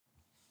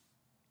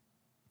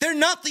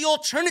not the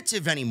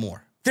alternative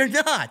anymore. They're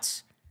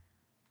not.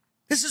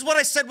 This is what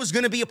I said was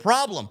going to be a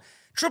problem.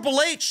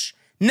 Triple H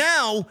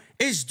now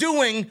is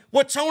doing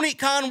what Tony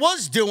Khan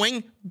was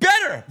doing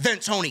better than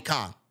Tony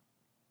Khan.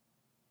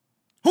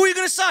 Who are you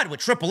going to side with,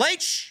 Triple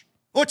H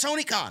or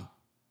Tony Khan?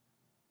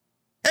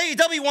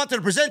 AEW wanted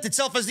to present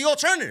itself as the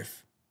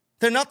alternative.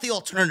 They're not the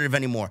alternative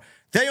anymore.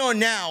 They are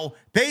now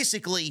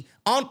basically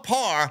on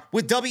par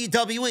with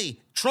WWE,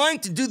 trying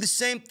to do the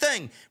same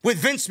thing. With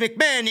Vince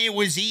McMahon, it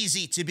was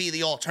easy to be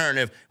the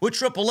alternative. With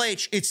Triple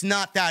H, it's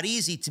not that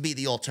easy to be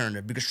the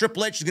alternative because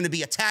Triple H is going to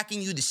be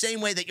attacking you the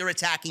same way that you're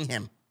attacking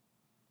him.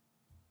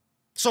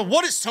 So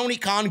what is Tony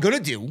Khan going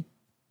to do?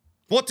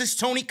 What does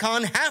Tony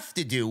Khan have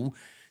to do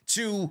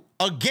to,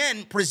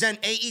 again,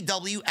 present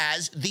AEW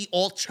as the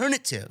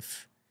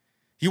alternative?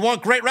 You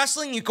want great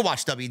wrestling? You can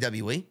watch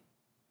WWE.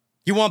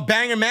 You want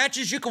banger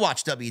matches? You can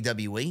watch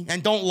WWE.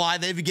 And don't lie,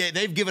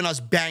 they've given us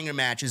banger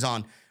matches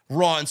on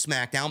Raw and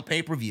SmackDown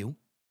pay-per-view.